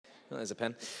Oh, there's a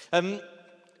pen.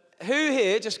 Who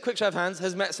here, just a quick show of hands,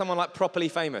 has met someone like properly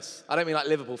famous? I don't mean like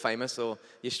Liverpool famous or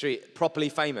your street, properly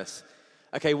famous.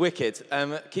 Okay, wicked.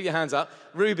 Keep your hands up.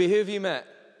 Ruby, who have you met?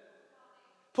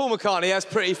 Paul McCartney, that's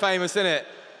pretty famous, isn't it?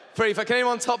 Can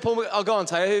anyone top Paul McCartney? Oh, go on,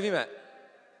 Taylor, who have you met?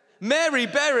 Mary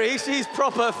Berry, she's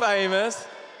proper famous.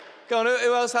 Go on,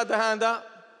 who else had their hand up?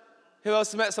 Who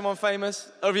else has met someone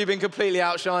famous? Or have you been completely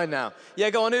outshined now? Yeah,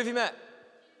 go on, who have you met?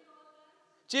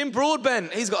 Jim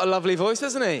Broadbent, he's got a lovely voice,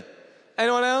 hasn't he?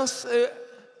 Anyone else?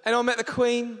 Anyone met the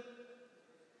Queen?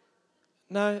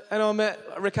 No? Anyone met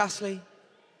Rick Astley?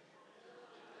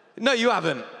 No, you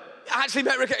haven't. Actually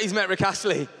he's met Rick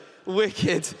Astley.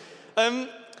 Wicked.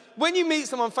 When you meet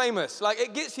someone famous, like,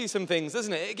 it gets you some things,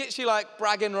 doesn't it? It gets you, like,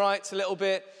 bragging rights a little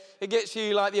bit. It gets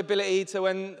you, like, the ability to,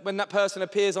 when that person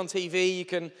appears on TV, you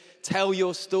can tell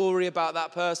your story about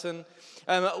that person.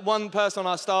 One person on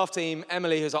our staff team,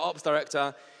 Emily, who's our ops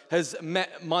director, has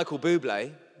met Michael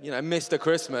Bublé, Mr.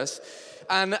 Christmas.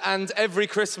 And every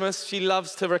Christmas, she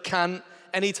loves to recant,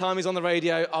 anytime he's on the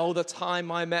radio, oh, the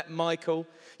time I met Michael.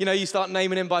 You start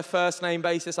naming him by first name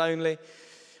basis only.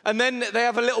 And then they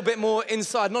have a little bit more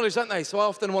inside knowledge, don't they? So I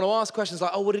often want to ask questions like,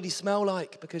 oh, what did he smell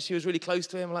like? Because she was really close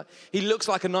to him. Like, he looks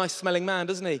like a nice smelling man,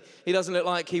 doesn't he? He doesn't look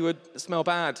like he would smell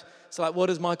bad. So like, what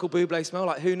does Michael Bublé smell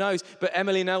like? Who knows? But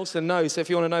Emily Nelson knows. So if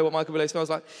you want to know what Michael Bublé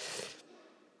smells like.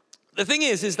 The thing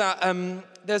is that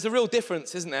there's a real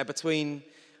difference, isn't there, between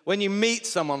when you meet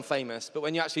someone famous, but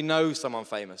when you actually know someone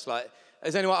famous. Like,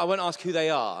 I won't ask who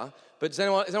they are, but is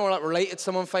anyone like related to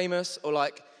someone famous or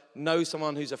like know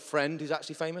someone who's a friend who's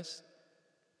actually famous?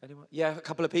 Anyone? Yeah, a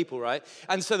couple of people, right?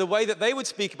 And so the way that they would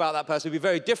speak about that person would be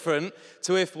very different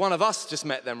to if one of us just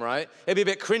met them, right? It'd be a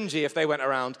bit cringy if they went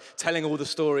around telling all the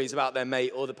stories about their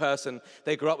mate or the person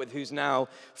they grew up with who's now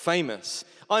famous.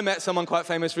 I met someone quite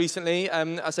famous recently,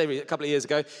 I say a couple of years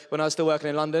ago, when I was still working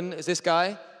in London. Is this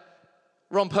guy?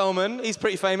 Ron Perlman. He's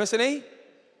pretty famous, isn't he?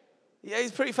 Yeah,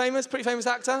 he's pretty famous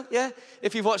actor, yeah?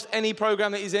 If you've watched any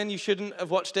program that he's in, you shouldn't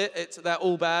have watched it. They're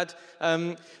all bad.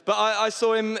 But I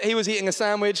saw him, he was eating a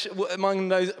sandwich,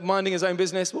 minding his own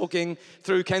business, walking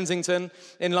through Kensington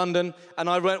in London, and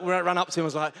I ran up to him and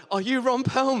was like, are you Ron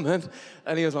Perlman?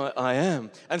 And he was like, I am.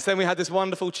 And so then we had this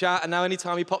wonderful chat, and now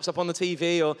anytime he pops up on the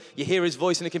TV or you hear his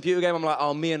voice in a computer game, I'm like,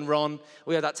 oh, me and Ron,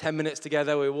 we had that 10 minutes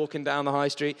together, we were walking down the high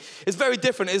street. It's very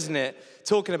different, isn't it,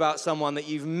 talking about someone that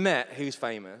you've met who's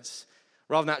famous,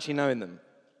 rather than actually knowing them.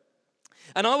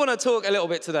 And I want to talk a little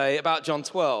bit today about John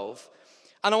 12,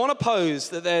 and I want to pose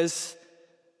that there's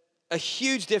a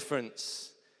huge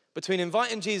difference between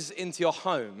inviting Jesus into your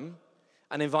home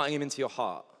and inviting him into your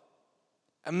heart.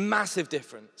 A massive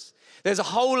difference. There's a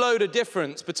whole load of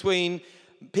difference between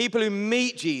people who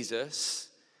meet Jesus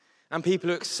and people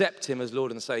who accept him as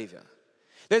Lord and Savior.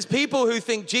 There's people who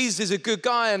think Jesus is a good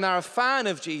guy and they're a fan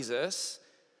of Jesus,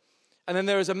 and then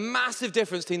there is a massive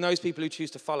difference between those people who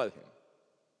choose to follow him.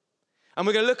 And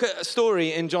we're going to look at a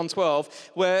story in John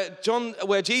 12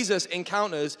 where Jesus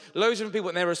encounters loads of different people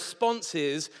and their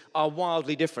responses are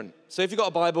wildly different. So if you've got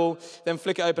a Bible, then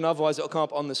flick it open, otherwise it'll come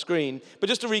up on the screen. But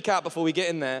just to recap before we get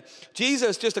in there,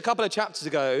 Jesus, just a couple of chapters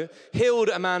ago, healed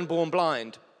a man born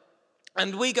blind.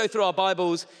 And we go through our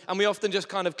Bibles and we often just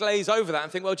kind of glaze over that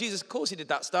and think, well, Jesus, of course he did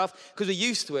that stuff because we're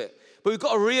used to it. But we've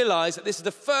got to realize that this is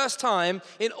the first time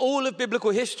in all of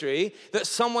biblical history that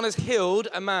someone has healed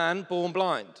a man born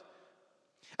blind.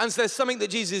 And so there's something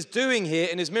that Jesus is doing here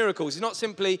in his miracles. He's not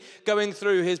simply going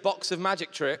through his box of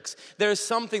magic tricks. There is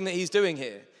something that he's doing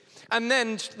here. And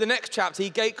then the next chapter,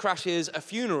 he gate crashes a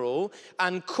funeral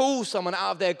and calls someone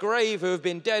out of their grave who have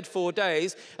been dead 4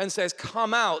 days and says,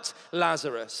 come out,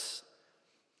 Lazarus.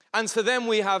 And so then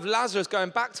we have Lazarus going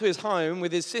back to his home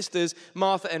with his sisters,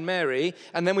 Martha and Mary.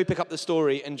 And then we pick up the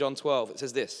story in John 12. It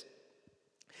says this.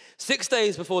 6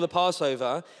 days before the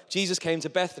Passover, Jesus came to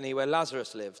Bethany where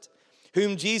Lazarus lived,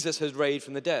 whom Jesus had raised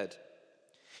from the dead.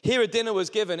 Here a dinner was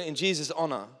given in Jesus'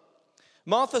 honor.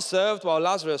 Martha served while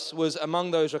Lazarus was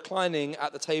among those reclining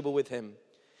at the table with him.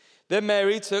 Then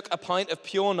Mary took a pint of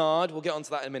pure nard, we'll get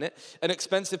onto that in a minute, an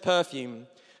expensive perfume.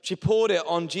 She poured it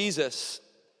on Jesus'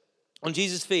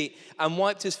 feet and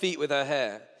wiped his feet with her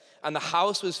hair, and the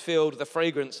house was filled with the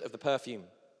fragrance of the perfume.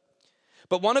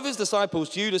 But one of his disciples,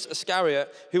 Judas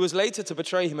Iscariot, who was later to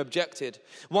betray him, objected.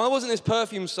 Why wasn't this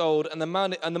perfume sold and the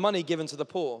money given to the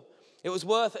poor? It was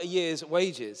worth a year's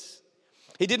wages.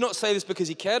 He did not say this because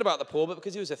he cared about the poor, but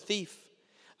because he was a thief.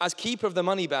 As keeper of the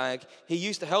money bag, he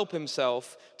used to help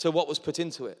himself to what was put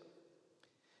into it.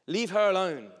 Leave her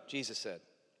alone, Jesus said.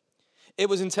 It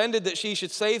was intended that she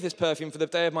should save this perfume for the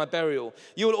day of my burial.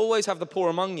 You will always have the poor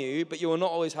among you, but you will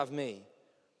not always have me.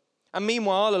 And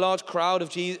meanwhile, a large crowd of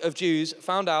Jews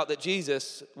found out that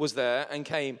Jesus was there and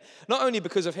came, not only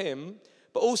because of him,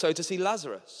 but also to see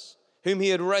Lazarus, whom he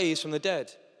had raised from the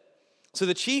dead. So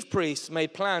the chief priests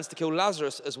made plans to kill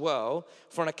Lazarus as well,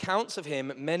 for on accounts of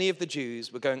him, many of the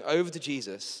Jews were going over to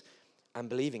Jesus and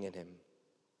believing in him.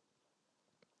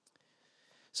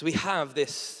 So we have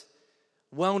this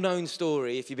well-known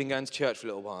story, if you've been going to church for a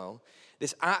little while,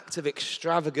 this act of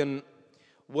extravagant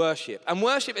worship. And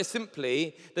worship is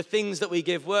simply the things that we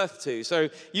give worth to. So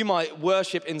you might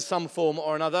worship in some form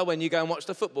or another when you go and watch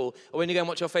the football, or when you go and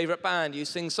watch your favorite band. You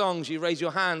sing songs, you raise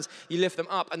your hands, you lift them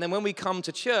up. And then when we come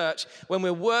to church, when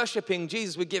we're worshiping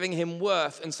Jesus, we're giving him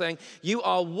worth and saying, you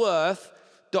are worth ...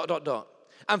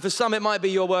 And for some, it might be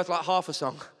you're worth like half a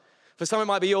song. For some, it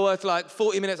might be you're worth like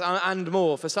 40 minutes and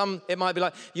more. For some, it might be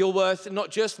like you're worth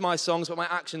not just my songs, but my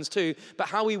actions too. But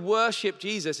how we worship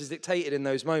Jesus is dictated in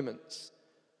those moments.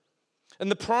 And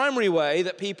the primary way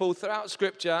that people throughout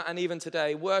Scripture and even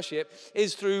today worship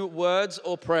is through words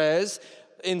or prayers,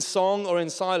 in song or in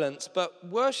silence. But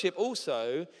worship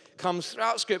also comes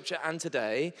throughout Scripture and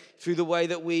today through the way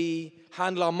that we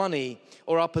handle our money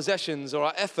or our possessions or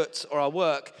our efforts or our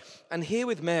work. And here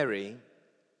with Mary,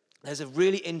 there's a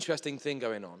really interesting thing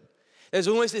going on. There's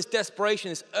almost this desperation,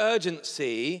 this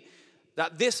urgency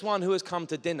that this one who has come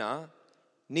to dinner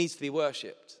needs to be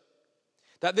worshipped.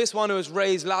 That this one who has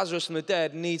raised Lazarus from the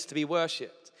dead needs to be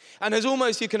worshipped. And there's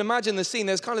almost, you can imagine the scene,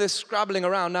 there's kind of this scrabbling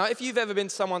around. Now, if you've ever been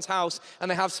to someone's house and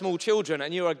they have small children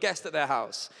and you're a guest at their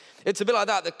house, it's a bit like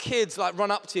that. The kids like run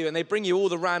up to you and they bring you all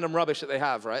the random rubbish that they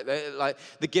have, right? Like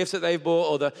the gifts that they've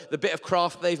bought or the bit of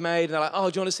craft they've made. And they're like, oh,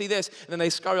 do you want to see this? And then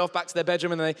they scurry off back to their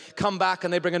bedroom and then they come back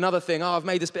and they bring another thing. Oh, I've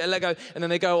made this bit of Lego. And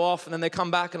then they go off and then they come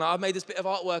back and I've made this bit of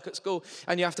artwork at school.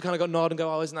 And you have to kind of go nod and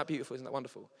go, oh, isn't that beautiful? Isn't that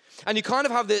wonderful? And you kind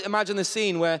of have to imagine the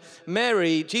scene where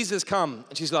Mary, Jesus come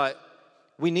and she's like,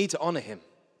 we need to honor him.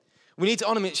 We need to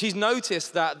honor him. She's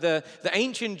noticed that the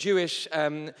ancient Jewish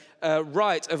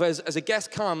rite of as a guest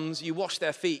comes, you wash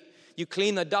their feet. You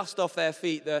clean the dust off their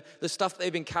feet, the stuff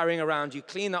they've been carrying around. You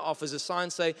clean that off as a sign,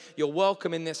 say, you're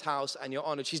welcome in this house and you're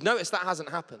honored. She's noticed that hasn't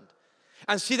happened.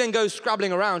 And she then goes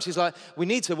scrabbling around. She's like, we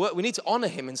need to honor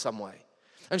him in some way.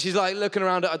 And she's like looking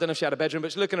around, I don't know if she had a bedroom,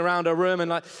 but she's looking around her room and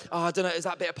like, oh, I don't know, is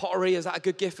that bit of pottery? Is that a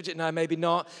good gift for you? No, maybe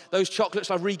not. Those chocolates,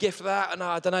 should I re-gift that? No,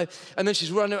 I don't know. And then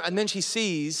she's running, and then she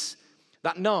sees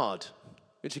that nard,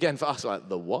 which again for us, like,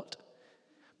 the what?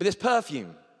 But this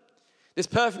perfume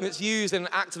that's used in an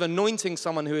act of anointing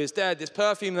someone who is dead, this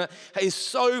perfume that is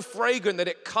so fragrant that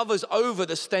it covers over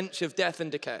the stench of death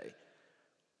and decay.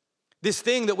 This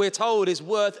thing that we're told is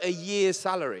worth a year's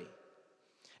salary.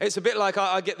 It's a bit like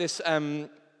I get this,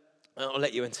 I'll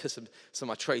let you into some of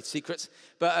my trade secrets,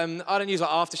 but I don't use like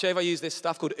aftershave. I use this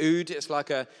stuff called oud. It's like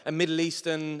a Middle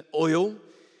Eastern oil.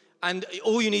 And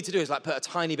all you need to do is like put a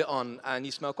tiny bit on and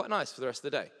you smell quite nice for the rest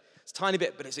of the day. It's a tiny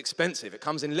bit, but it's expensive. It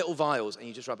comes in little vials and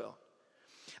you just rub it on.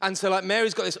 And so like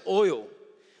Mary's got this oil,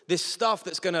 this stuff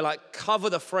that's gonna like cover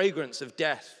the fragrance of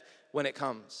death when it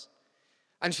comes.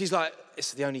 And she's like,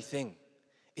 it's the only thing.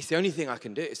 It's the only thing I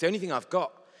can do. It's the only thing I've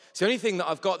got. It's the only thing that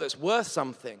I've got that's worth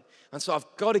something. And so I've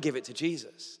got to give it to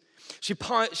Jesus. She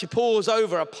pours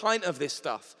over a pint of this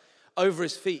stuff over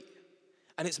his feet.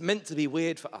 And it's meant to be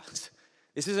weird for us.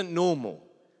 This isn't normal.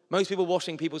 Most people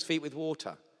washing people's feet with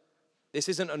water. This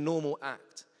isn't a normal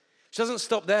act. She doesn't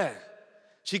stop there.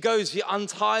 She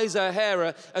unties her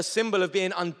hair, a symbol of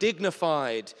being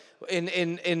undignified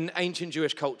in ancient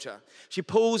Jewish culture. She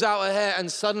pulls out her hair and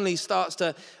suddenly starts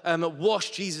to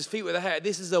wash Jesus' feet with her hair.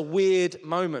 This is a weird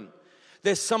moment.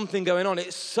 There's something going on.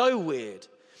 It's so weird.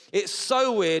 It's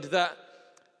so weird that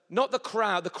not the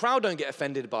crowd don't get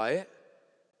offended by it.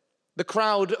 The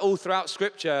crowd all throughout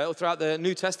Scripture, all throughout the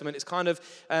New Testament, is kind of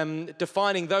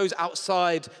defining those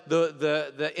outside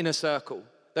the inner circle,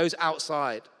 those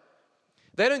outside.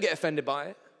 They don't get offended by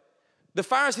it. The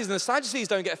Pharisees and the Sadducees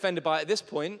don't get offended by it at this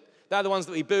point. They're the ones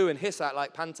that we boo and hiss at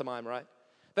like pantomime, right?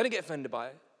 They don't get offended by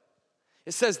it.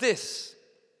 It says this,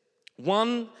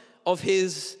 one of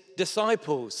his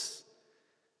disciples,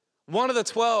 one of the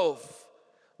 12,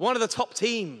 one of the top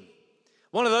team,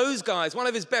 one of those guys, one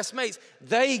of his best mates,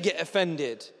 they get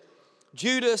offended.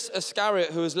 Judas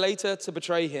Iscariot, who was later to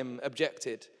betray him,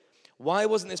 objected. Why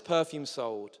wasn't this perfume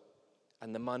sold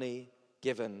and the money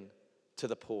given to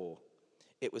the poor?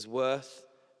 It was worth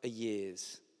a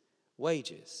year's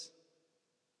wages.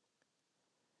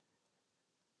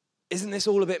 Isn't this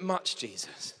all a bit much,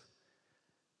 Jesus?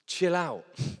 Chill out.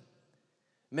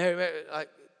 Mary, like,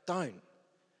 don't.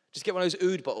 Just get one of those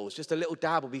oud bottles. Just a little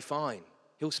dab will be fine.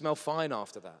 He'll smell fine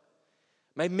after that.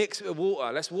 Maybe mix it with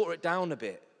water. Let's water it down a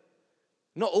bit.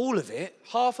 Not all of it.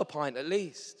 Half a pint at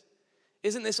least.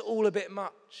 Isn't this all a bit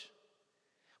much?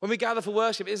 When we gather for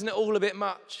worship, isn't it all a bit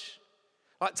much?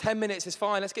 Like 10 minutes is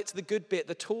fine. Let's get to the good bit,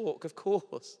 the talk, of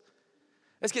course.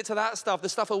 Let's get to that stuff, the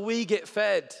stuff where we get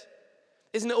fed.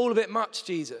 Isn't it all a bit much,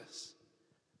 Jesus?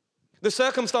 The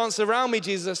circumstances around me,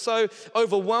 Jesus, are so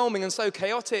overwhelming and so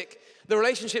chaotic. The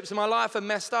relationships in my life are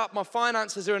messed up. My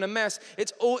finances are in a mess.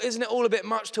 Isn't it all a bit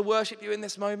much to worship you in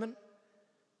this moment?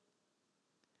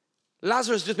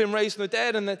 Lazarus has just been raised from the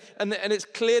dead, and it's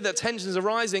clear that tensions are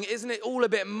rising. Isn't it all a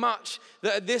bit much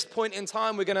that at this point in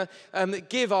time we're going to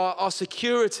give our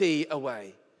security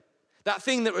away? That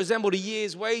thing that resembled a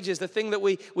year's wages, the thing that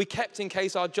we kept in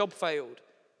case our job failed.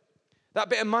 That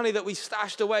bit of money that we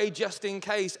stashed away just in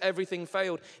case everything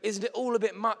failed. Isn't it all a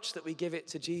bit much that we give it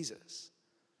to Jesus?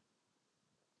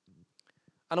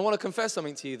 And I want to confess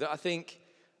something to you, that I think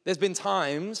there's been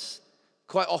times,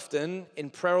 quite often, in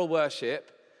prayer or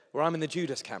worship, where I'm in the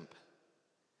Judas camp.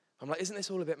 I'm like, isn't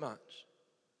this all a bit much?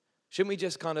 Shouldn't we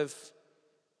just kind of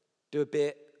do a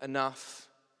bit, enough,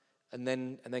 and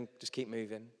then just keep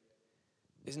moving?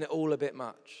 Isn't it all a bit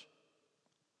much?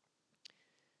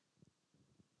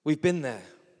 We've been there.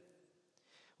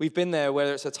 We've been there,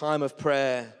 whether it's a time of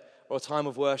prayer or a time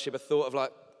of worship, a thought of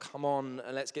like, come on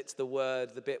and let's get to the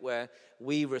word, the bit where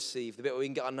we receive, the bit where we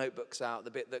can get our notebooks out,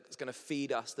 the bit that's going to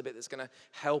feed us, the bit that's going to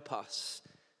help us,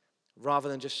 rather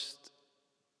than just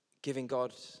giving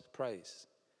God praise,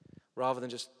 rather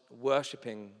than just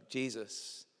worshiping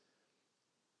Jesus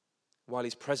while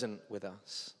he's present with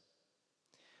us.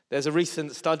 There's a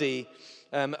recent study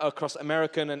across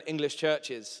American and English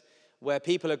churches where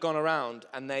people had gone around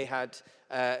and they had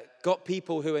got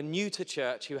people who are new to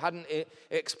church, who hadn't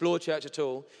explored church at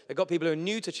all. They got people who are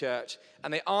new to church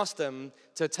and they asked them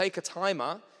to take a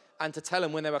timer and to tell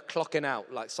them when they were clocking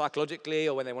out, like psychologically,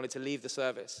 or when they wanted to leave the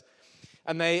service.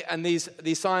 And these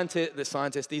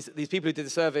scientists, these people who did the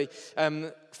survey,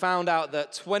 found out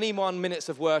that 21 minutes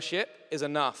of worship is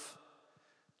enough.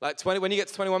 Like when you get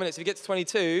to 21 minutes, if you get to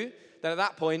 22, then at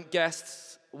that point,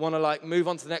 guests want to like move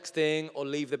on to the next thing or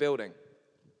leave the building.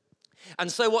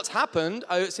 And so what's happened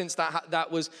since that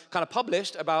was kind of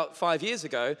published about 5 years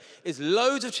ago is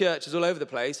loads of churches all over the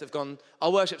place have gone,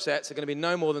 our worship sets are going to be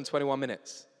no more than 21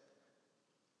 minutes.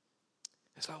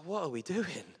 It's like, what are we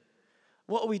doing?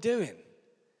 What are we doing?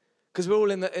 Because we're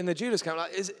all in the Judas camp.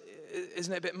 Like,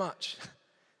 isn't it a bit much?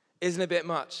 Isn't it a bit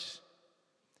much?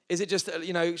 Is it just,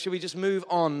 should we just move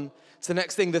on to the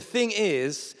next thing? The thing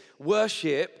is,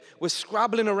 worship, we're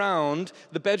scrabbling around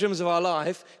the bedrooms of our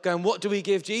life going, what do we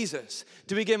give Jesus?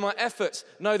 Do we give him our efforts?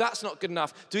 No, that's not good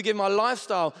enough. Do we give him our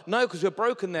lifestyle? No, because we're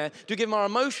broken there. Do we give him our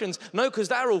emotions? No, because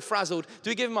they're all frazzled.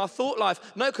 Do we give him our thought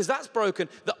life? No, because that's broken.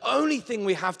 The only thing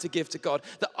we have to give to God,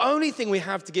 the only thing we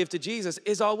have to give to Jesus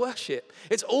is our worship.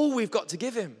 It's all we've got to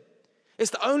give him.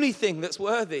 It's the only thing that's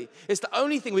worthy. It's the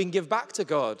only thing we can give back to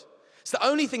God. It's the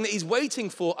only thing that he's waiting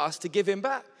for us to give him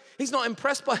back. He's not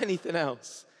impressed by anything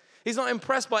else. He's not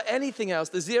impressed by anything else.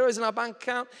 The zeros in our bank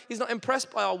account, he's not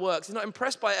impressed by our works. He's not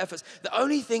impressed by our efforts. The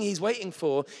only thing he's waiting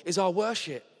for is our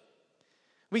worship.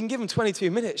 We can give him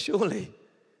 22 minutes, surely.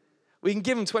 We can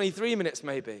give him 23 minutes,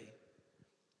 maybe.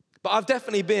 But I've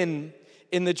definitely been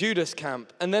in the Judas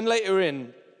camp. And then later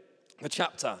in the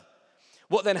chapter,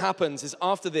 what then happens is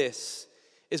after this,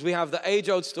 is we have the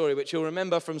age-old story, which you'll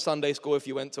remember from Sunday school if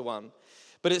you went to one.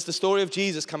 But it's the story of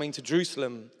Jesus coming to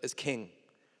Jerusalem as king.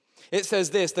 It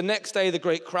says this, the next day the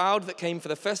great crowd that came for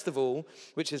the festival,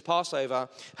 which is Passover,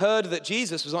 heard that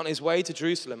Jesus was on his way to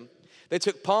Jerusalem. They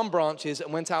took palm branches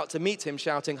and went out to meet him,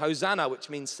 shouting, Hosanna, which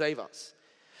means save us.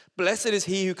 Blessed is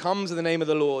he who comes in the name of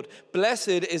the Lord. Blessed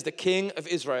is the King of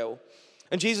Israel.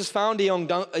 And Jesus found a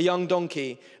young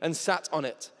donkey and sat on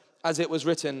it. As it was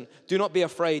written, do not be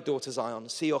afraid, daughter Zion.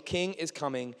 See, your king is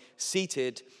coming,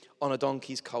 seated on a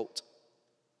donkey's colt.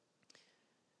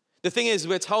 The thing is,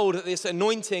 we're told that this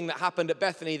anointing that happened at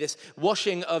Bethany, this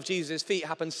washing of Jesus' feet,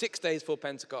 happened 6 days before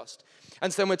Pentecost.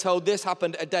 And so we're told this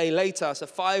happened a day later, so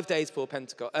 5 days before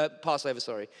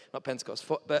Passover, not Pentecost,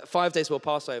 but 5 days before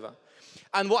Passover.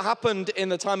 And what happened in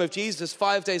the time of Jesus,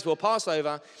 5 days before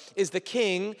Passover, is the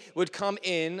king would come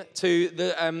in to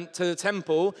the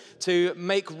temple to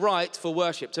make right for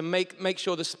worship, to make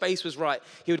sure the space was right.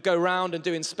 He would go around and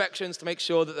do inspections to make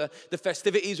sure that the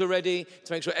festivities were ready,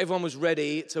 to make sure everyone was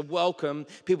ready to welcome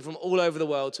people from all over the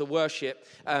world to worship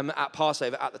at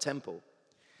Passover at the temple.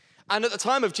 And at the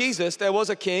time of Jesus, there was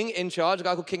a king in charge, a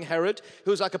guy called King Herod,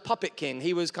 who was like a puppet king.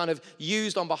 He was kind of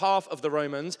used on behalf of the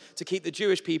Romans to keep the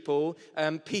Jewish people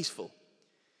peaceful.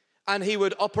 And he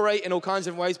would operate in all kinds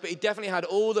of ways, but he definitely had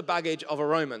all the baggage of a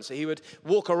Roman. So he would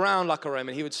walk around like a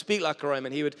Roman. He would speak like a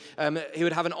Roman. He would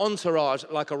have an entourage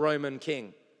like a Roman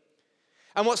king.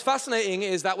 And what's fascinating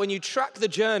is that when you track the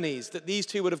journeys that these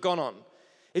two would have gone on,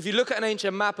 if you look at an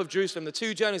ancient map of Jerusalem, the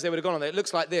two journeys they would have gone on, it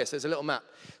looks like this. There's a little map.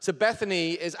 So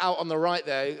Bethany is out on the right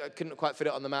there. I couldn't quite fit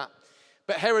it on the map.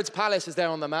 But Herod's palace is there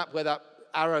on the map where that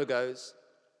arrow goes.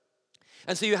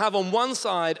 And so you have on one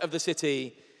side of the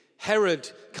city, Herod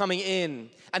coming in.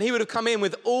 And he would have come in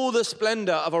with all the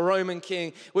splendor of a Roman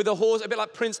king, with a horse, a bit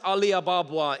like Prince Ali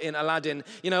Ababwa in Aladdin.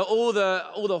 You know, all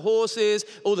the horses,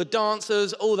 all the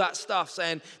dancers, all that stuff,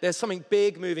 saying there's something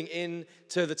big moving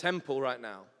into the temple right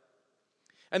now.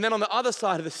 And then on the other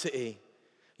side of the city,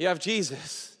 you have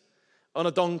Jesus on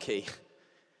a donkey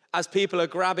as people are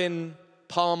grabbing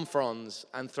palm fronds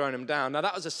and throwing them down. Now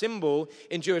that was a symbol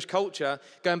in Jewish culture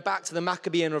going back to the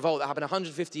Maccabean revolt that happened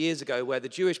 150 years ago, where the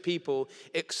Jewish people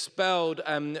expelled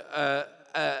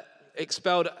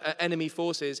enemy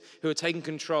forces who were taking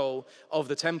control of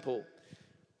the temple.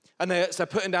 And they're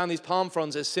putting down these palm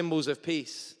fronds as symbols of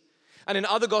peace. And in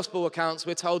other gospel accounts,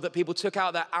 we're told that people took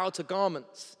out their outer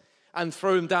garments and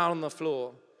threw them down on the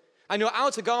floor. And your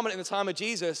outer garment in the time of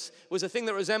Jesus was a thing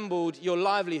that resembled your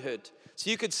livelihood. So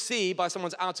you could see by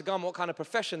someone's outer garment what kind of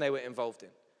profession they were involved in.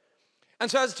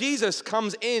 And so as Jesus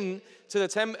comes into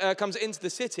the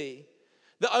city,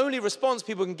 the only response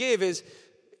people can give is,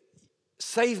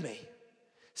 save me.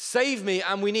 Save me,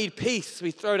 and we need peace.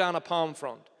 We throw down a palm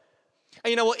frond. And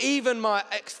you know what? Even my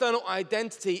external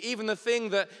identity, even the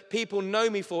thing that people know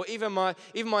me for, even my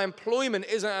employment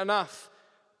isn't enough.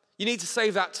 You need to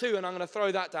save that too, and I'm going to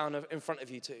throw that down in front of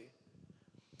you too.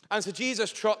 And so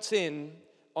Jesus trots in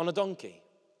on a donkey.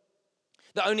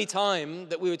 The only time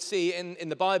that we would see in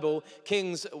the Bible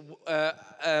kings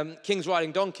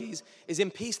riding donkeys is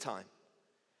in peacetime.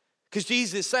 Because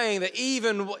Jesus is saying that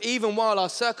even while our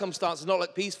circumstances not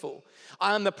look peaceful,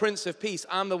 I am the Prince of Peace.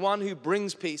 I'm the one who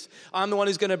brings peace. I'm the one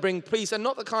who's going to bring peace. And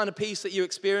not the kind of peace that you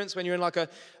experience when you're in like a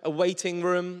waiting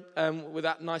room with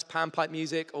that nice panpipe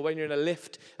music, or when you're in a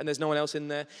lift and there's no one else in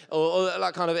there, or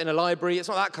like kind of in a library. It's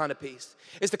not that kind of peace.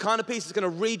 It's the kind of peace that's going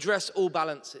to redress all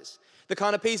balances. The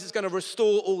kind of peace that's going to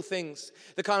restore all things.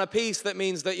 The kind of peace that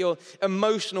means that your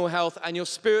emotional health and your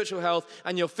spiritual health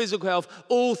and your physical health,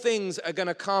 all things are going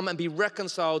to come and be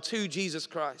reconciled to Jesus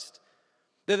Christ.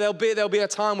 That there'll be a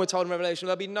time, we're told in Revelation,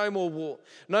 there'll be no more war,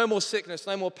 no more sickness,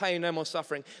 no more pain, no more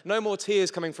suffering, no more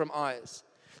tears coming from eyes.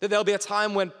 That there'll be a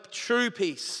time when true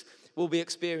peace will be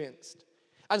experienced.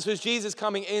 And so as Jesus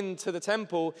coming into the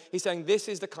temple, he's saying, this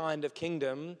is the kind of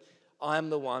kingdom I am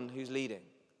the one who's leading.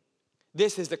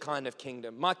 This is the kind of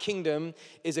kingdom. My kingdom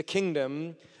is a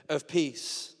kingdom of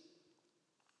peace.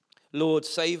 Lord,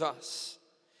 save us.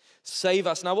 Save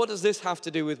us. Now, what does this have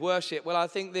to do with worship? Well, I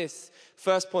think this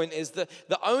first point is that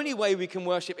the only way we can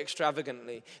worship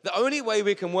extravagantly, the only way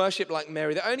we can worship like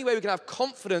Mary, the only way we can have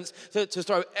confidence to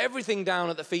throw everything down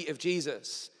at the feet of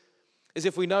Jesus is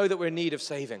if we know that we're in need of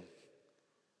saving.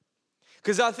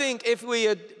 Because I think if we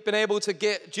had been able to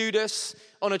get Judas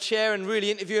on a chair and really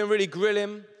interview him, really grill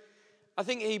him, I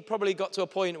think he probably got to a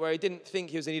point where he didn't think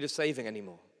he was in need of saving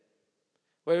anymore.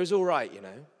 Where he was all right, you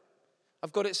know.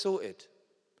 I've got it sorted.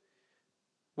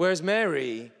 Whereas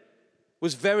Mary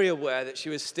was very aware that she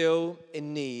was still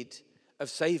in need of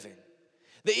saving.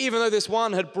 That even though this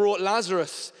one had brought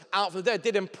Lazarus out from the dead,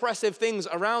 did impressive things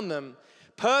around them,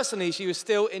 personally she was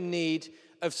still in need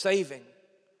of saving.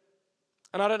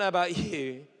 And I don't know about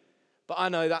you, but I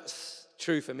know that's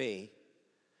true for me,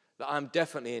 that I'm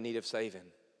definitely in need of saving.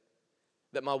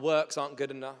 That my works aren't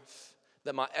good enough,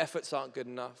 that my efforts aren't good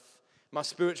enough, my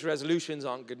spiritual resolutions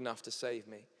aren't good enough to save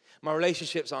me, my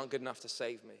relationships aren't good enough to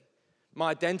save me,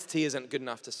 my identity isn't good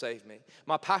enough to save me,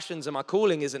 my passions and my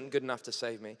calling isn't good enough to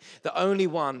save me. The only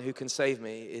one who can save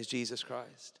me is Jesus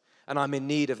Christ, and I'm in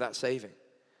need of that saving.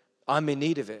 I'm in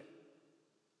need of it.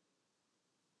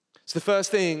 So the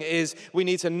first thing is we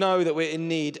need to know that we're in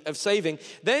need of saving.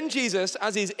 Then Jesus,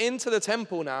 as he's into the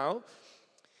temple now,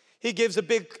 he gives a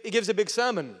big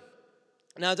sermon.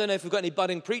 Now, I don't know if we've got any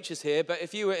budding preachers here, but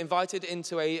if you were invited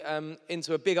into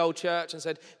a big old church and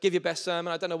said, give your best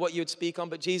sermon, I don't know what you would speak on,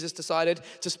 but Jesus decided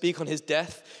to speak on his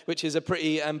death, which is a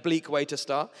pretty bleak way to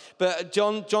start. But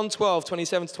John 12,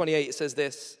 27 to 28, it says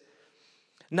this.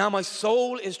 Now my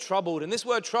soul is troubled. And this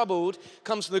word troubled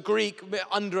comes from the Greek,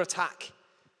 under attack.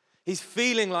 He's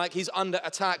feeling like he's under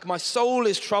attack. My soul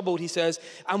is troubled, he says.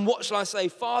 And what shall I say?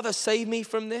 Father, save me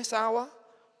from this hour?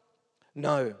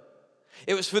 No.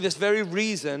 It was for this very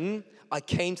reason I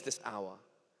came to this hour.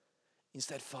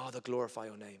 Instead, Father, glorify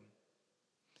your name.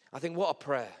 I think what a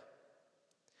prayer.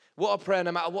 What a prayer,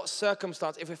 no matter what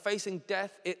circumstance. If we're facing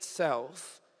death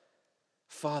itself,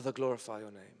 Father, glorify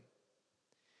your name.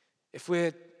 If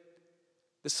the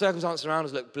circumstances around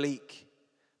us look bleak,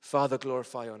 Father,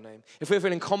 glorify your name. If we're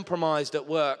feeling compromised at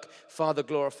work, Father,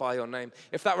 glorify your name.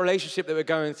 If that relationship that we're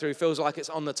going through feels like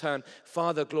it's on the turn,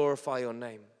 Father, glorify your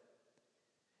name.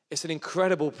 It's an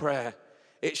incredible prayer.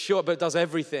 It's short, but it does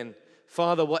everything.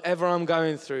 Father, whatever I'm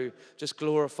going through, just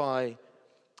glorify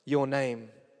your name.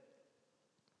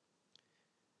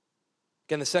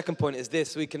 Again, the second point is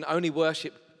this: we can only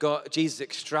worship Jesus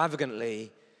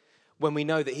extravagantly when we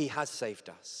know that he has saved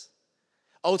us.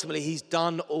 Ultimately, he's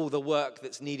done all the work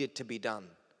that's needed to be done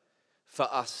for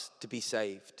us to be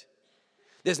saved.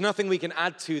 There's nothing we can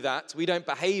add to that. We don't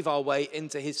behave our way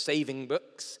into his saving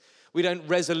books. We don't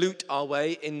resolute our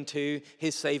way into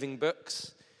his saving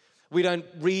books. We don't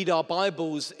read our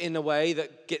Bibles in a way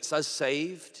that gets us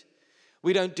saved.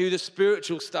 We don't do the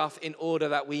spiritual stuff in order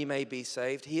that we may be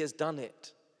saved. He has done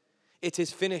it. It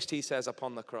is finished, he says,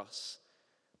 upon the cross.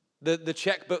 The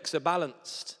checkbooks are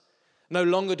balanced. No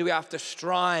longer do we have to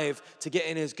strive to get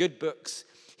in his good books.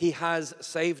 He has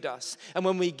saved us. And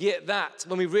when we get that,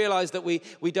 when we realize that we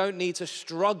don't need to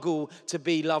struggle to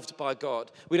be loved by God,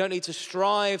 we don't need to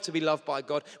strive to be loved by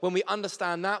God, when we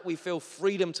understand that, we feel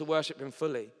freedom to worship him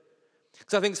fully.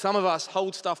 Because I think some of us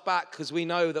hold stuff back because we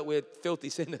know that we're filthy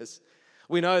sinners.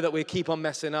 We know that we keep on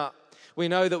messing up. We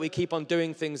know that we keep on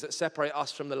doing things that separate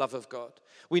us from the love of God.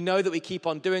 We know that we keep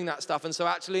on doing that stuff. And so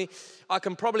actually, I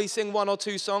can probably sing 1 or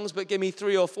 2 songs, but give me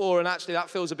 3 or 4, and actually that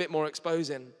feels a bit more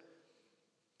exposing.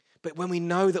 But when we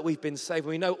know that we've been saved,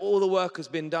 when we know all the work has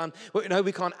been done, when we know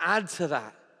we can't add to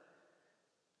that,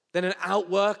 then an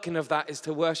outworking of that is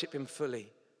to worship him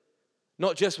fully.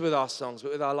 Not just with our songs,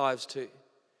 but with our lives too.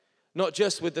 Not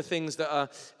just with the things that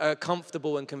are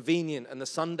comfortable and convenient and the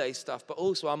Sunday stuff, but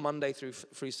also our Monday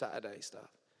through Saturday stuff.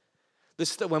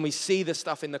 When we see the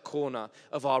stuff in the corner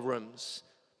of our rooms,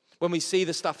 when we see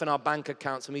the stuff in our bank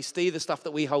accounts, and we see the stuff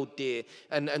that we hold dear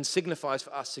and signifies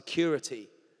for us security,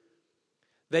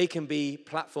 they can be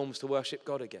platforms to worship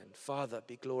God again. Father,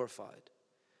 be glorified.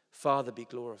 Father, be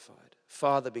glorified.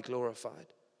 Father, be glorified.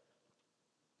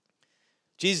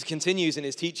 Jesus continues in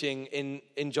his teaching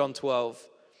in John 12.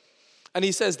 And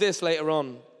he says this later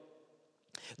on: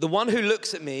 the one who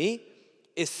looks at me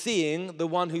is seeing the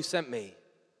one who sent me.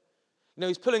 You know,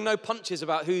 he's pulling no punches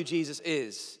about who Jesus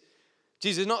is.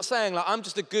 Jesus is not saying, like, I'm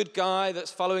just a good guy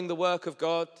that's following the work of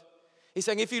God. He's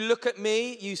saying, if you look at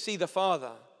me, you see the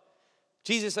Father.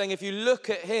 Jesus is saying, if you look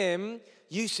at him,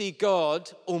 you see God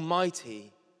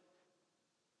Almighty,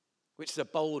 which is a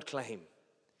bold claim.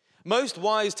 Most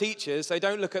wise teachers say,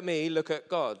 don't look at me, look at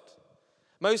God.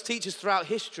 Most teachers throughout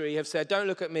history have said, don't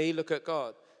look at me, look at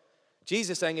God.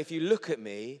 Jesus is saying, if you look at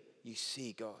me, you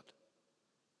see God.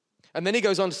 And then he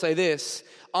goes on to say this: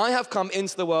 I have come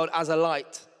into the world as a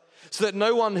light, so that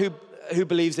no one who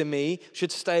believes in me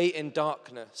should stay in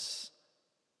darkness.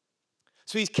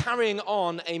 So he's carrying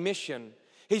on a mission.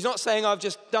 He's not saying, I've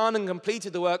just done and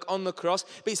completed the work on the cross,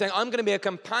 but he's saying, I'm going to be a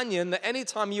companion that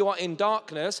anytime you are in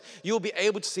darkness, you'll be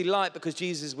able to see light because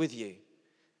Jesus is with you.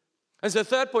 And so the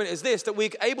third point is this: that we're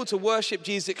able to worship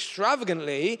Jesus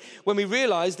extravagantly when we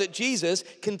realize that Jesus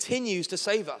continues to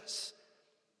save us.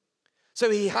 So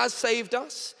he has saved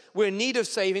us, we're in need of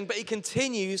saving, but he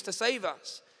continues to save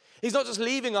us. He's not just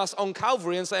leaving us on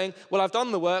Calvary and saying, well, I've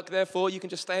done the work, therefore you can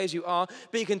just stay as you are.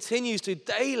 But he continues to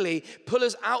daily pull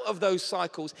us out of those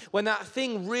cycles. When that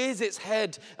thing rears its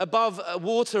head above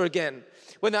water again,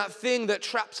 when that thing that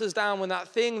traps us down, when that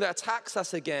thing that attacks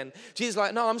us again, Jesus is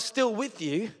like, no, I'm still with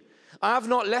you. I have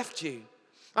not left you.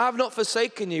 I have not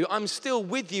forsaken you. I'm still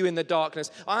with you in the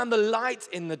darkness. I am the light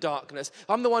in the darkness.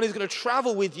 I'm the one who's going to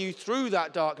travel with you through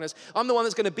that darkness. I'm the one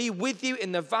that's going to be with you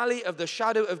in the valley of the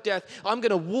shadow of death. I'm going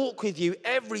to walk with you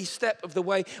every step of the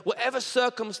way. Whatever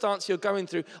circumstance you're going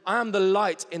through, I am the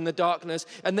light in the darkness,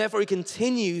 and therefore he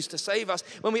continues to save us.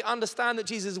 When we understand that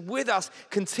Jesus is with us,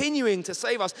 continuing to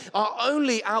save us, our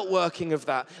only outworking of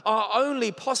that, our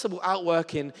only possible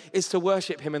outworking is to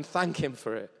worship him and thank him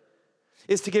for it.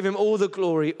 Is to give him all the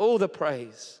glory, all the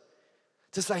praise.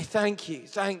 To say thank you,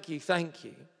 thank you, thank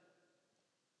you.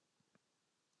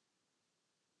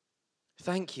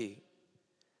 Thank you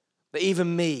that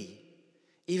even me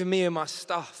and my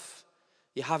stuff,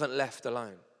 you haven't left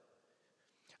alone.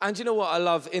 And you know what I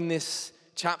love in this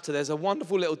chapter? There's a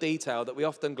wonderful little detail that we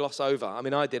often gloss over. I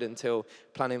mean, I did until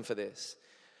planning for this.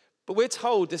 But we're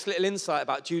told this little insight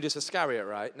about Judas Iscariot,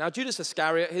 right? Now, Judas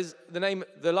Iscariot,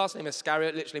 the last name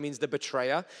Iscariot literally means the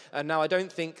betrayer. And now I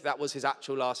don't think that was his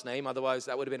actual last name. Otherwise,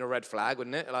 that would have been a red flag,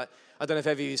 wouldn't it? Like, I don't know if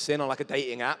ever you've seen on like a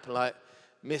dating app, like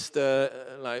Mr.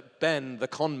 like Ben, the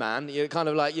con man. You're kind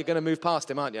of like, you're going to move past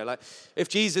him, aren't you? Like, if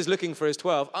Jesus is looking for his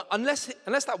 12, unless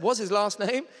that was his last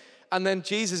name, and then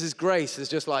Jesus' grace has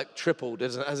just like tripled,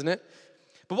 hasn't it?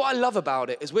 But what I love about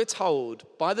it is we're told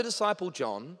by the disciple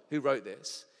John, who wrote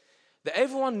this, that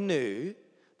everyone knew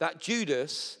that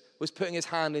Judas was putting his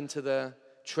hand into the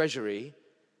treasury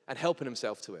and helping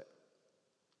himself to it.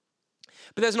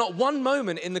 But there's not one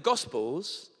moment in the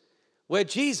Gospels where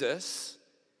Jesus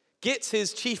gets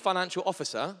his chief financial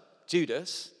officer,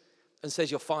 Judas, and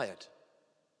says, you're fired.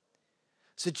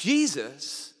 So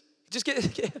Jesus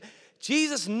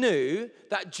knew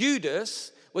that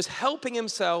Judas was helping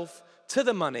himself to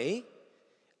the money,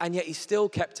 and yet he still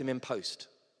kept him in post.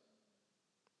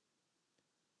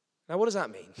 Now, what does that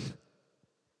mean?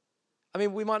 I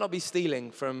mean, we might not be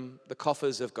stealing from the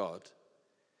coffers of God,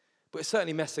 but we're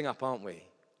certainly messing up, aren't we?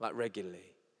 Like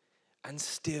regularly. And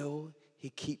still, he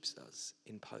keeps us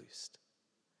in post.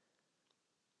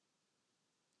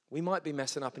 We might be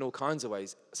messing up in all kinds of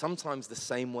ways, sometimes the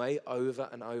same way over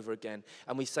and over again.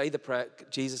 And we say the prayer,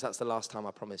 Jesus, that's the last time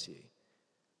I promise you.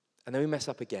 And then we mess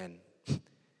up again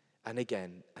and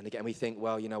again and again. We think,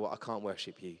 well, you know what, I can't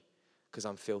worship you because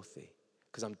I'm filthy,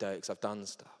 because I'm dirty, because I've done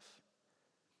stuff.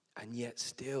 And yet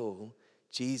still,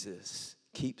 Jesus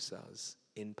keeps us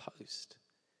in post.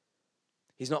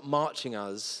 He's not marching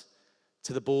us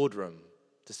to the boardroom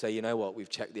to say, you know what, we've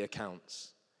checked the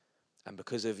accounts. And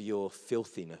because of your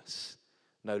filthiness,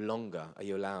 no longer are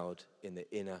you allowed in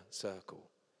the inner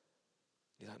circle.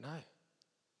 He's like, no,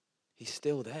 he's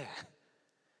still there.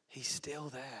 He's still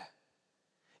there.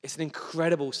 It's an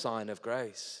incredible sign of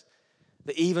grace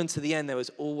that even to the end, there was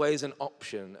always an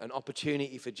option, an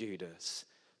opportunity for Judas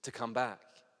to come back.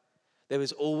 There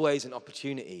was always an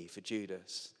opportunity for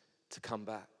Judas to come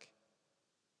back.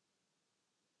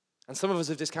 And some of us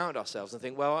have discounted ourselves and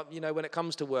think, well, you know, when it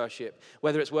comes to worship,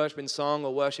 whether it's worship in song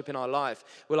or worship in our life,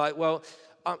 we're like, well,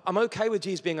 I'm okay with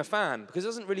Jesus being a fan because it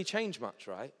doesn't really change much,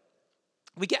 right?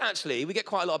 We get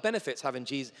quite a lot of benefits having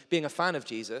Jesus, being a fan of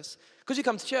Jesus, because we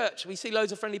come to church, we see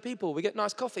loads of friendly people, we get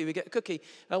nice coffee, we get a cookie,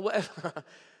 whatever.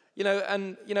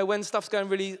 When stuff's going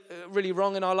really, really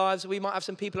wrong in our lives, we might have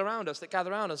some people around us that gather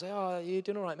around and say, oh, you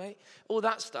doing all right, mate? All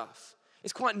that stuff.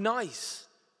 It's quite nice.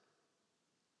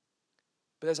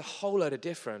 But there's a whole load of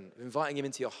different inviting him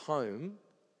into your home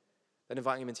than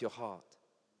inviting him into your heart.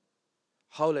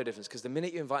 Whole load of difference, because the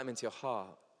minute you invite him into your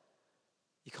heart,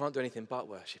 you can't do anything but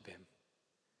worship him.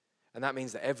 And that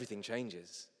means that everything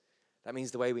changes. That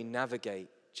means the way we navigate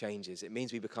changes. It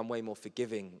means we become way more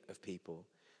forgiving of people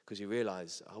because you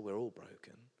realize, oh, we're all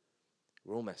broken.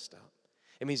 We're all messed up.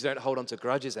 It means you don't hold on to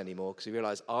grudges anymore because you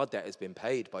realize our debt has been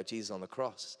paid by Jesus on the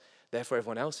cross. Therefore,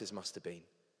 everyone else's must have been.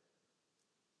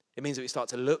 It means that we start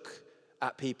to look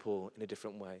at people in a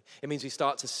different way. It means we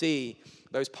start to see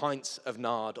those pints of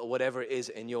nard or whatever it is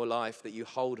in your life that you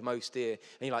hold most dear.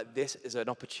 And you're like, this is an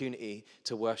opportunity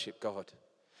to worship God.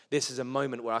 This is a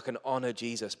moment where I can honor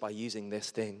Jesus by using this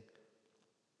thing.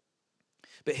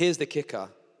 But here's the kicker.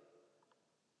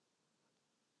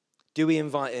 Do we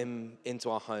invite him into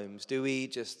our homes? Do we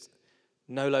just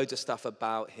know loads of stuff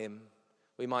about him?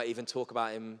 We might even talk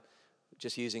about him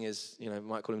just using his, we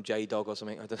might call him J-Dog or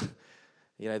something. I don't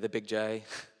know, the big J.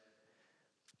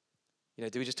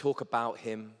 Do we just talk about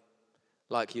him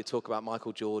like you talk about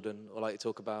Michael Jordan or like you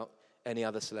talk about any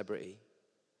other celebrity?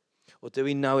 Or do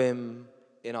we know him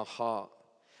in our heart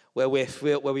where we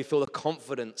feel the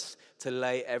confidence to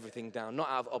lay everything down, not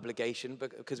out of obligation,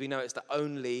 but because we know it's the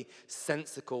only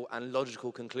sensible and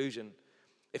logical conclusion.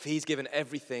 If he's given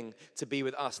everything to be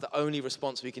with us, the only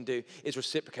response we can do is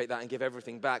reciprocate that and give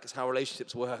everything back. It's how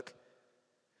relationships work.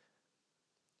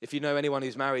 If you know anyone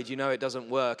who's married, you know it doesn't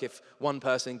work if one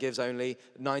person gives only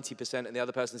 90% and the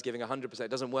other person's giving 100%.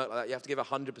 It doesn't work like that. You have to give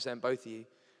 100%, both of you.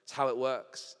 It's how it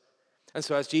works. And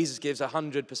so as Jesus gives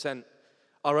 100%,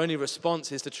 our only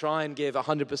response is to try and give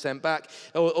 100% back.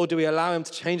 Or do we allow him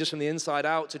to change us from the inside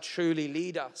out to truly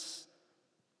lead us?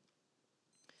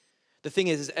 The thing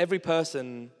is every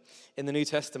person in the New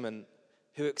Testament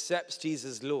who accepts Jesus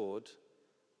as Lord,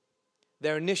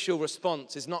 their initial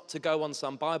response is not to go on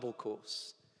some Bible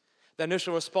course. Their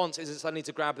initial response isn't suddenly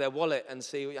to grab their wallet and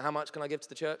see, how much can I give to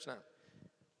the church now?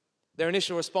 Their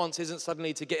initial response isn't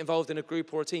suddenly to get involved in a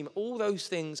group or a team. All those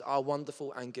things are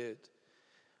wonderful and good.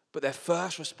 But their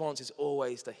first response is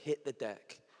always to hit the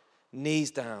deck,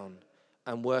 knees down,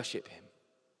 and worship him.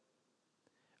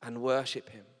 And worship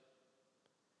him.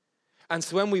 And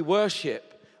so when we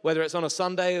worship, whether it's on a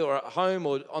Sunday or at home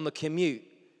or on the commute,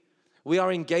 we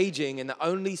are engaging in the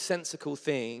only sensible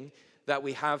thing that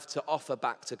we have to offer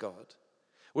back to God.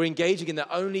 We're engaging in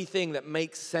the only thing that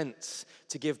makes sense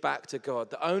to give back to God.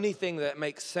 The only thing that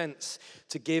makes sense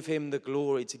to give him the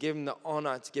glory, to give him the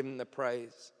honor, to give him the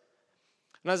praise.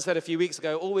 And as I said a few weeks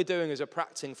ago, all we're doing is we're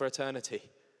practicing for eternity.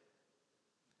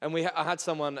 And I had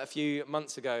someone a few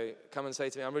months ago come and say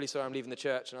to me, I'm really sorry I'm leaving the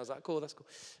church. And I was like, cool, that's cool.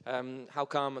 How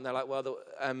come? And they're like, well,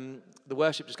 the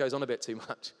worship just goes on a bit too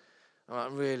much. I'm like,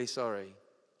 I'm really sorry.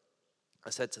 I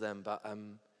said to them, but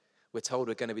we're told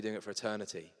we're going to be doing it for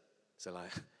eternity. So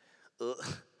like,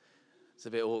 it's a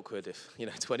bit awkward if,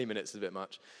 20 minutes is a bit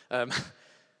much. But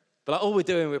like, all we're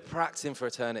doing, we're practicing for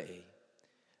eternity.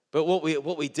 But what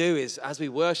we do is, as we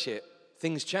worship,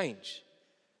 things change.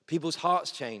 People's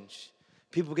hearts change.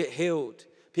 People get healed.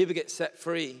 People get set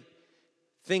free.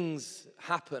 Things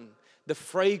happen. The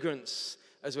fragrance,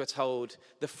 as we're told,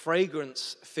 the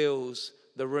fragrance fills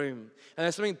the room. And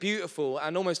there's something beautiful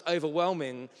and almost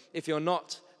overwhelming if you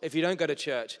don't go to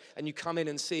church and you come in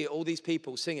and see all these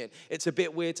people singing. It's a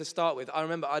bit weird to start with. I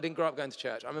remember I didn't grow up going to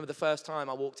church. I remember the first time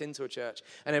I walked into a church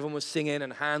and everyone was singing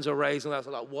and hands were raised and I was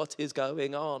like, what is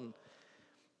going on?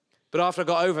 But after I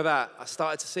got over that, I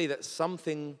started to see that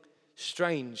something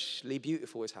strangely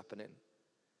beautiful is happening.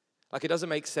 Like, it doesn't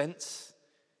make sense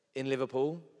in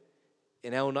Liverpool,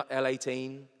 in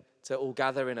L18, to all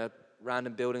gather in a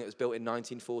random building that was built in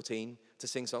 1914 to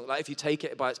sing songs. Like, if you take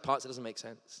it by its parts, it doesn't make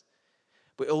sense.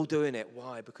 We're all doing it.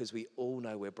 Why? Because we all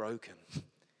know we're broken.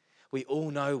 We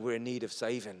all know we're in need of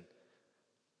saving.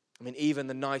 I mean, even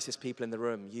the nicest people in the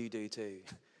room, you do too.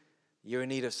 You're in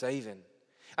need of saving.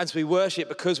 And so we worship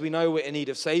because we know we're in need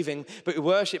of saving, but we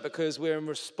worship because we're in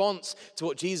response to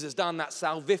what Jesus has done, that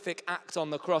salvific act on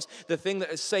the cross, the thing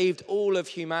that has saved all of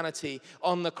humanity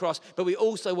on the cross. But we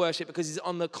also worship because he's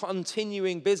on the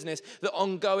continuing business, the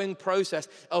ongoing process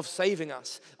of saving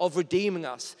us, of redeeming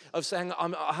us, of saying,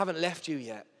 I haven't left you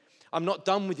yet. I'm not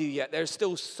done with you yet. There's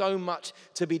still so much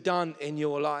to be done in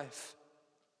your life.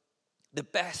 The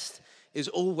best is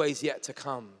always yet to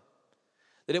come.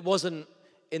 That it wasn't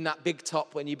in that big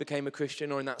top when you became a Christian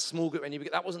or in that small group when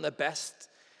that wasn't the best.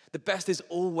 The best is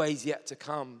always yet to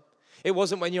come. It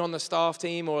wasn't when you're on the staff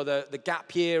team or the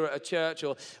gap year at a church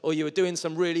or you were doing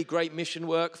some really great mission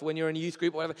work for when you're in a youth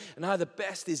group or whatever. And now the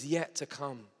best is yet to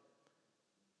come.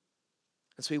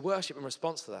 And so we worship in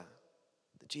response to that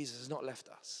Jesus has not left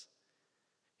us.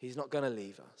 He's not going to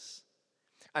leave us.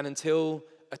 And until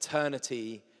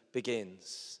eternity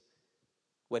begins,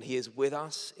 when he is with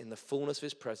us in the fullness of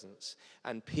his presence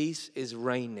and peace is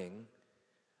reigning,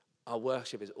 our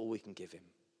worship is all we can give him.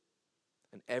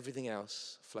 And everything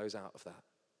else flows out of that.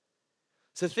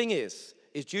 So the thing is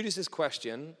Judas's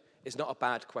question is not a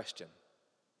bad question.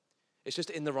 It's just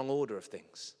in the wrong order of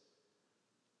things.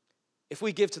 If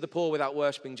we give to the poor without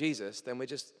worshiping Jesus, then we're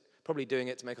just probably doing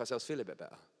it to make ourselves feel a bit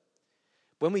better.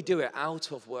 When we do it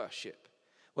out of worship,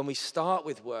 when we start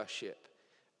with worship,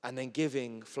 and then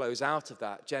giving flows out of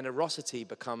that, generosity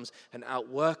becomes an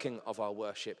outworking of our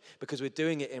worship because we're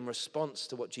doing it in response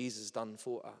to what Jesus has done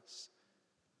for us.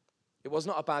 It was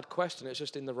not a bad question, it's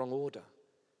just in the wrong order.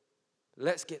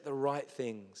 Let's get the right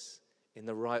things in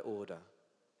the right order.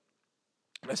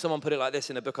 Someone put it like this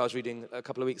in a book I was reading a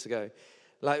couple of weeks ago.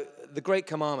 Like, the great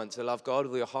commandment to love God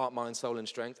with your heart, mind, soul, and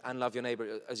strength, and love your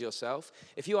neighbor as yourself.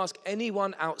 If you ask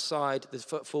anyone outside the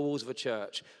four walls of a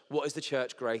church, what is the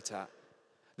church great at?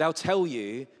 They'll tell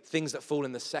you things that fall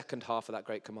in the second half of that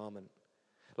great commandment.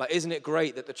 Like, isn't it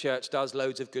great that the church does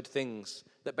loads of good things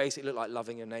that basically look like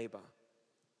loving your neighbor?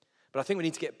 But I think we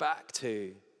need to get back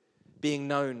to being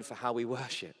known for how we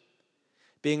worship.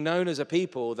 Being known as a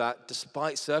people that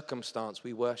despite circumstance,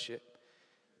 we worship.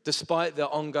 Despite the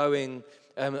ongoing,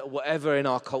 whatever in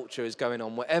our culture is going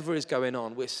on, whatever is going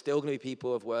on, we're still going to be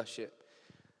people of worship.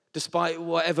 Despite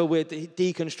whatever we're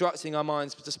deconstructing our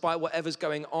minds, despite whatever's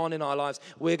going on in our lives,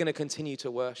 we're going to continue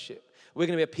to worship. We're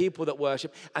going to be a people that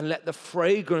worship, and let the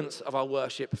fragrance of our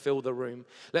worship fill the room.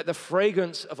 Let the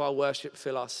fragrance of our worship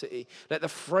fill our city. Let the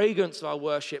fragrance of our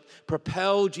worship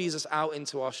propel Jesus out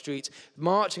into our streets,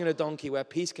 marching on a donkey where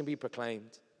peace can be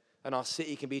proclaimed and our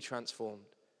city can be transformed.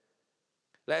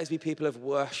 Let us be people of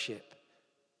worship.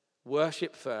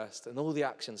 Worship first, and all the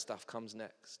action stuff comes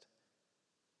next.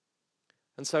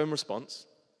 And so in response,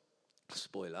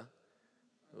 spoiler,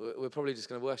 we're probably just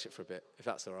going to worship for a bit, if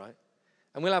that's all right.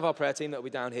 And we'll have our prayer team that will be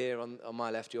down here on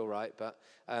my left, your right. But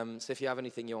so if you have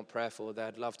anything you want prayer for,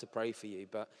 they'd love to pray for you.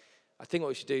 But I think what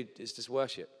we should do is just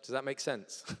worship. Does that make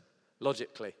sense?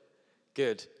 Logically.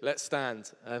 Good. Let's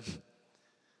stand.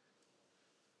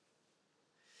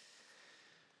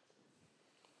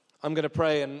 I'm going to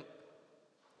pray, and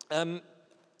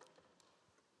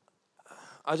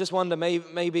I just wonder,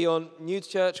 maybe you're new to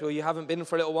church, or you haven't been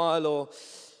for a little while, or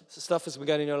stuff has been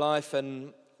going in your life,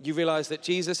 and you realize that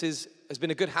Jesus has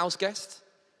been a good house guest,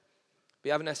 but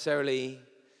you haven't necessarily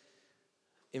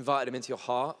invited him into your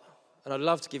heart. And I'd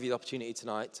love to give you the opportunity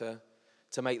tonight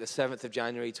to make the 7th of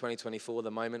January 2024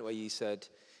 the moment where you said,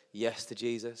 yes to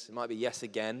Jesus. It might be yes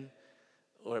again,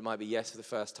 or it might be yes for the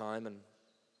first time. And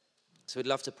so we'd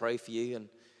love to pray for you.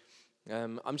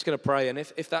 And I'm just going to pray. And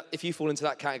if you fall into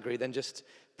that category, then just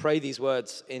pray these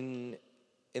words in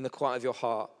the quiet of your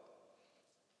heart.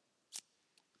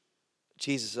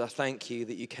 Jesus, I thank you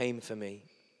that you came for me.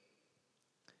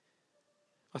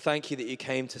 I thank you that you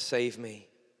came to save me.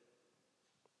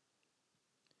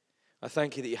 I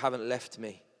thank you that you haven't left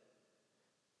me,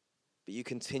 but you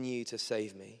continue to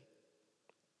save me.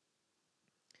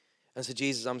 And so,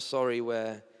 Jesus, I'm sorry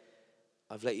where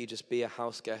I've let you just be a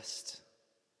house guest,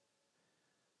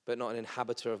 but not an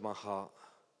inhabitor of my heart.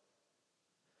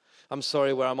 I'm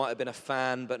sorry where I might have been a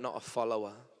fan, but not a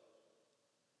follower.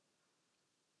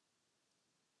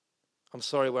 I'm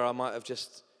sorry where I might have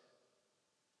just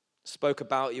spoke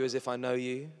about you as if I know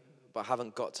you, but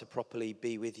haven't got to properly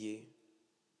be with you.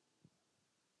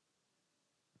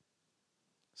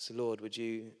 So, Lord, would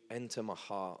you enter my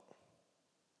heart?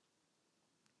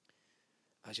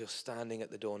 As you're standing at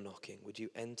the door knocking, would you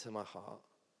enter my heart?